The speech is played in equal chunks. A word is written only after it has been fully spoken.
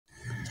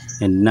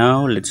And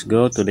now let's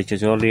go to the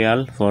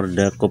tutorial for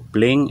the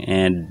coupling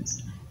and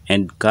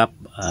end cap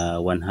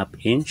 1/2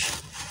 inch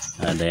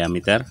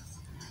diameter.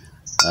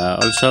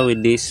 Also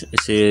with this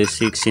is a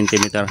 6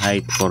 centimeter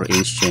height 4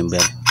 inch chamber.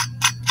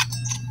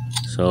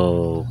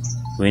 So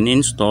when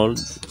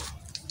installed,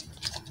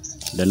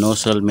 the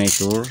nozzle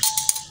measures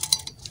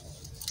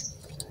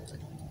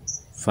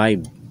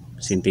 5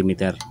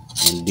 centimeter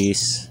and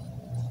this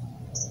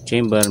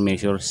chamber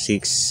measures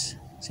 6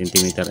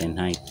 centimeter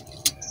in height.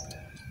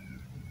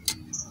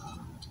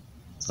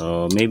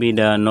 So maybe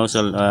the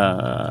nozzle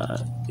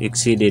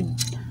exceeded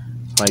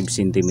 5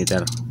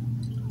 centimeter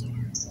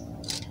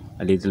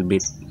a little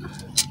bit.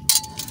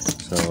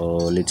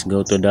 So let's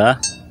go to the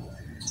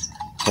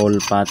hole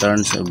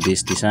patterns of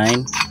this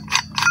design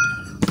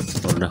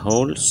for the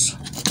holes.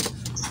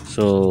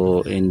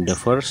 So in the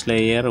first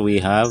layer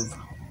we have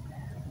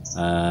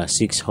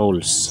 6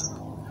 holes.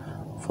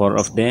 4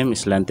 of them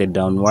slanted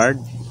downward.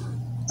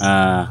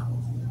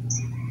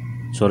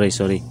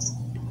 Sorry.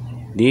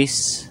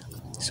 This.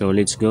 So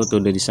let's go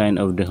to the design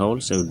of the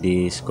holes of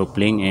this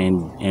coupling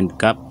and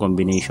cap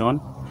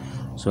combination.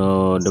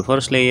 So the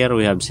first layer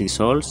we have 6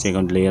 holes,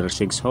 second layer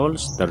 6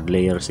 holes, third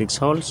layer 6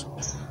 holes,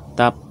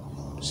 top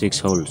 6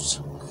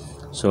 holes.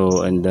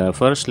 So in the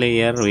first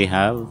layer we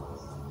have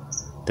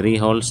 3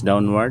 holes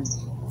downward,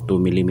 2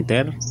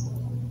 millimeter,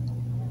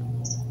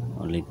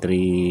 only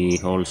 3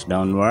 holes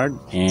downward,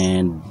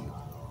 and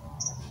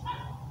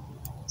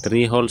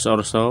 3 holes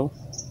or so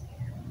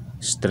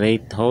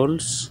straight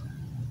holes,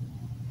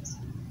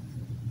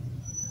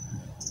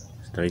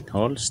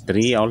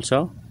 3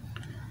 also.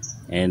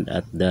 And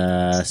at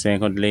the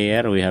second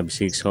layer we have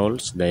 6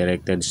 holes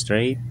directed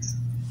straight.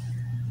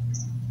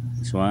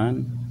 This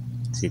one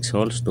 6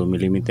 holes, 2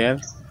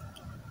 millimeter,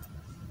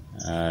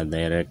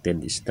 directed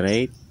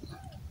straight.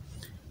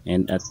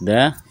 And at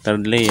the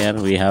third layer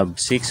we have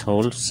 6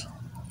 holes,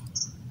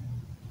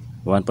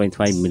 1.5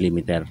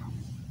 millimeter,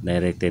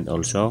 directed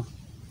also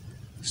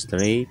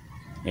straight.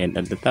 And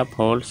at the top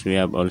holes we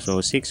have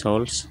also 6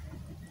 holes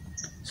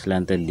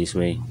slanted this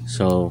way.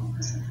 So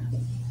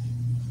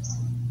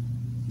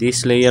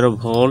this layer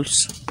of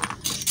holes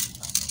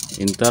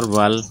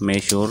interval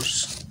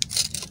measures,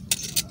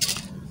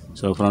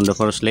 so from the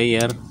first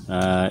layer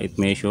it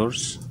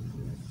measures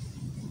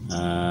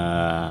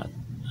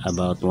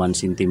about 1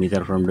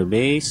 centimeter from the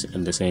base,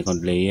 and the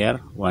second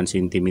layer 1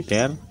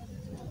 centimeter,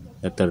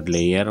 the third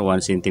layer 1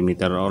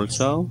 centimeter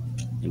also,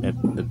 and at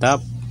the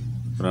top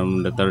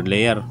from the third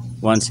layer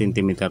 1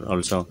 centimeter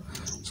also.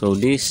 So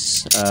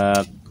this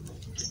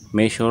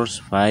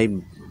measures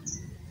 5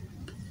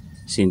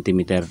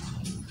 centimeter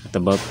at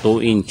about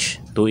 2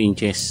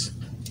 inches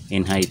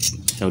in height.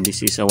 So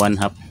this is a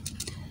 1/2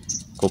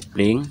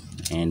 coupling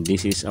and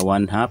this is a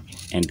 1/2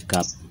 end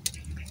cap.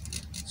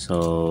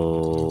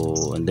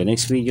 So in the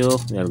next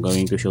video we are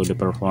going to show the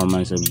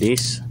performance of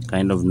this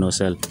kind of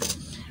nozzle.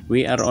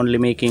 We are only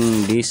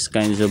making these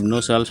kinds of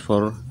nozzles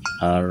for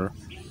our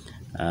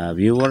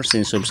viewers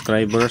and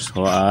subscribers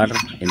who are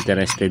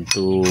interested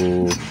to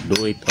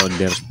do it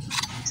order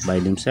by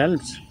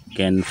themselves,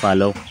 can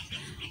follow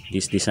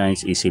these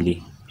designs easily.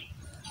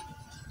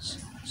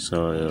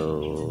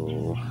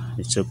 So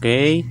it's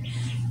okay.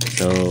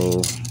 So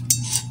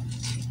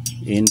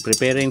in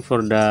preparing for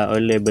the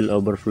oil level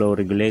overflow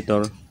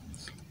regulator,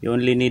 you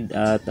only need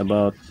at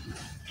about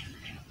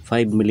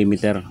 5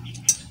 millimeter.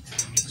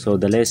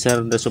 So the lesser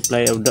the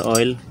supply of the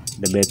oil,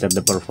 the better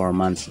the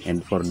performance.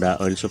 And for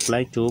the oil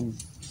supply tube,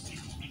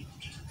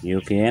 you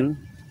can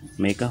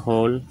make a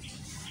hole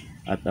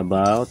at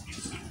about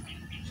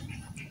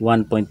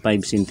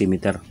 1.5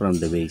 centimeter from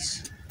the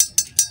base.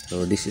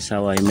 So this is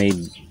how I made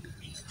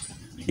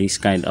this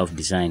kind of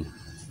design.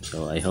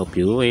 So I hope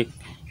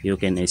you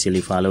can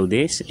easily follow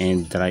this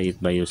and try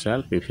it by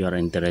yourself if you are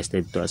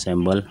interested to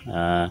assemble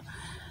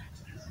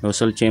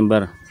nozzle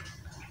chamber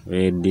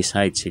with this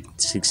height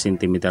 6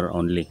 centimeter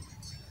only.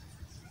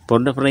 For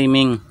the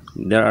framing,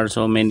 there are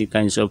so many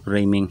kinds of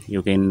framing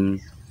you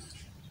can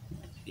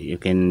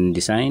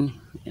design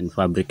and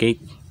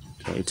fabricate.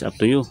 So it's up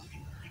to you.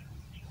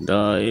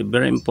 The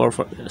very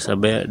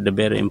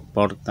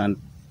important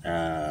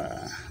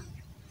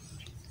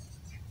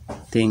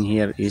thing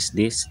here is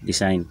this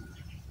design.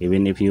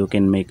 Even if you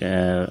can make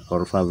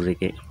or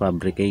fabricate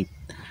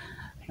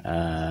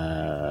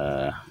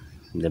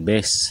the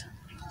best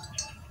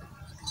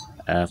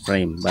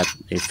frame, but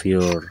if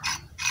your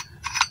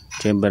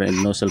chamber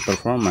and nozzle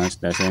performance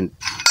doesn't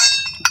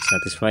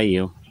satisfy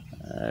you,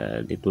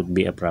 it would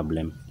be a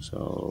problem.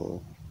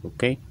 So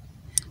okay,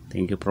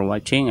 thank you for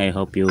watching. I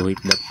hope you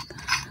hit that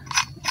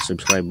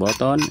subscribe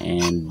button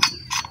and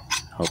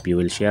hope you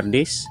will share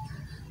this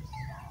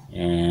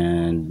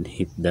and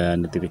hit the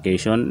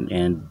notification,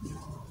 and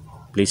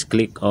please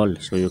click all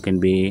so you can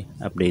be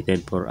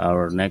updated for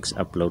our next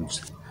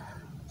uploads.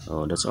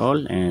 So that's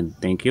all, and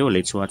thank you.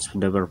 Let's watch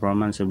the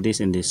performance of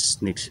this in this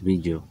next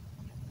video.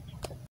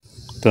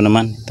 Ito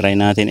naman, try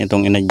natin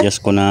itong in-adjust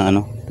ko na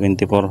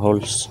 24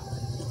 holes.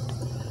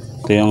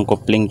 Ito yung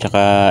coupling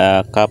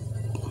tsaka cap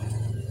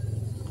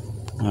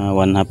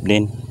 1/2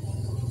 din.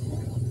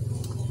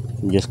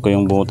 adjust ko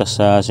yung butas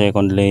sa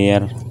second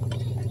layer.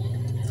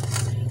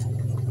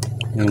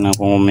 Tingnan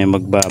ko kung may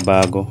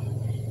magbabago.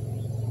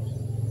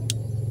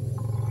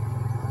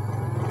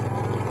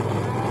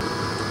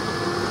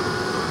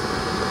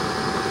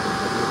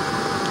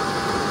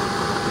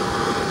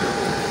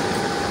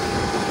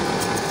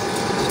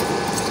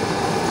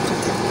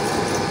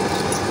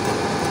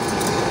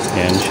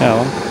 Ayan siya,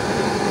 oh.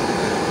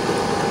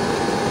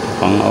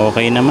 Pang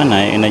okay naman,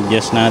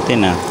 in-adjust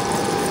natin,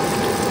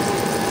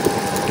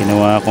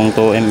 Ginawa kong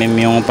 2mm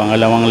yung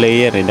pangalawang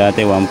layer,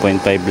 dati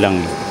 1.5 lang,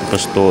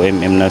 tapos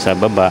 2mm na sa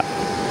baba,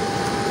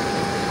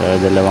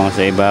 sa dalawang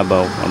sa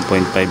ibabaw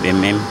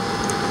 1.5mm.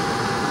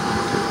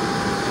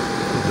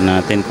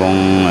 Natin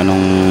kung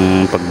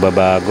anong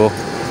pagbabago.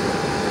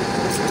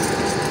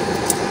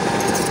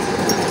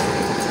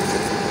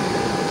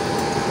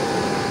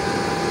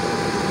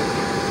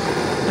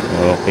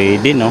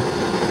 Okay din,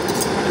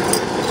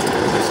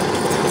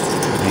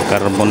 may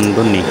carbon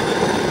dun,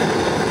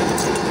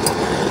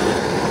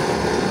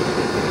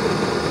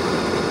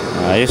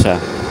 ayos,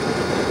 24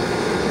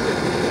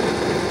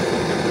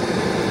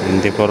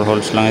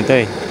 holes lang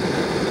ito,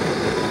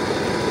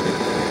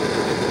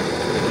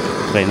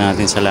 try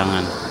natin sa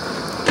langan.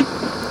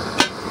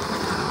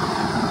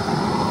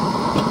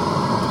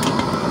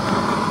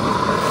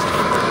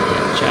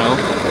 Ciao.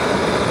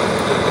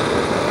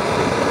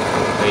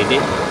 Ready?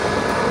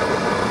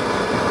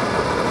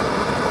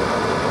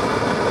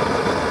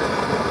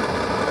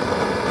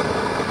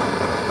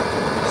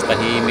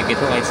 Tahimik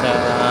ito kaysa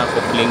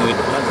coupling with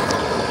plug.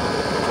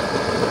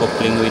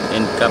 Coupling with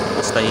end cap,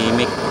 mas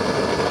tahimik.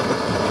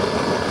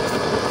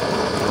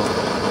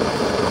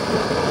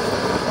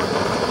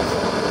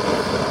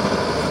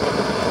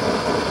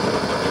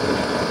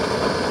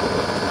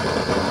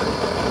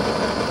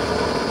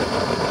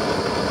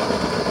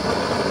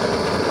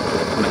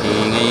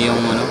 Maingay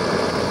yung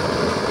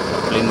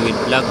coupling with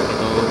plug.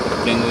 Ito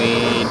coupling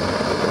with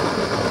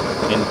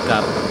end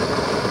cap,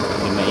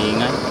 hindi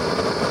maingay.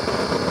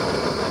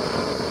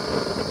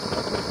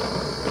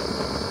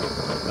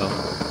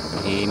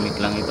 Tahimik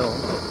lang ito,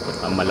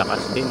 ang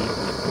malakas din,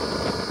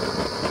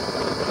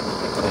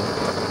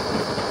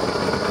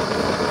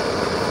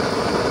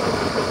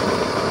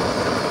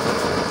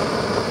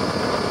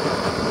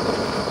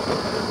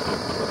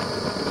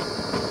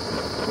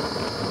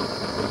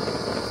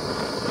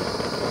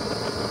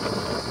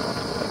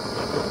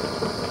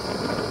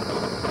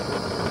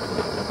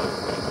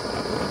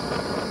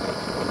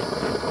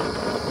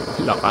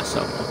 lakas,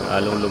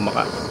 lalong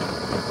lumakas.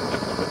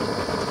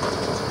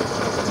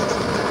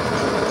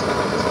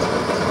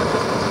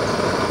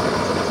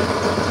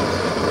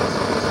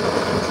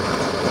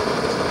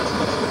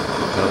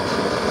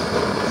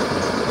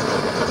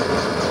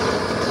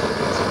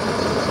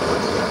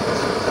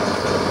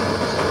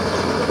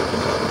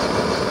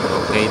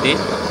 Okay din,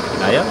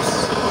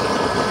 ayos.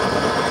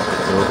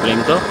 Coupling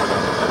to,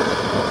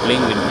 coupling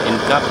with end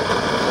cap.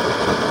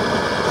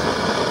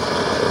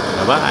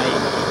 Bye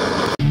bye.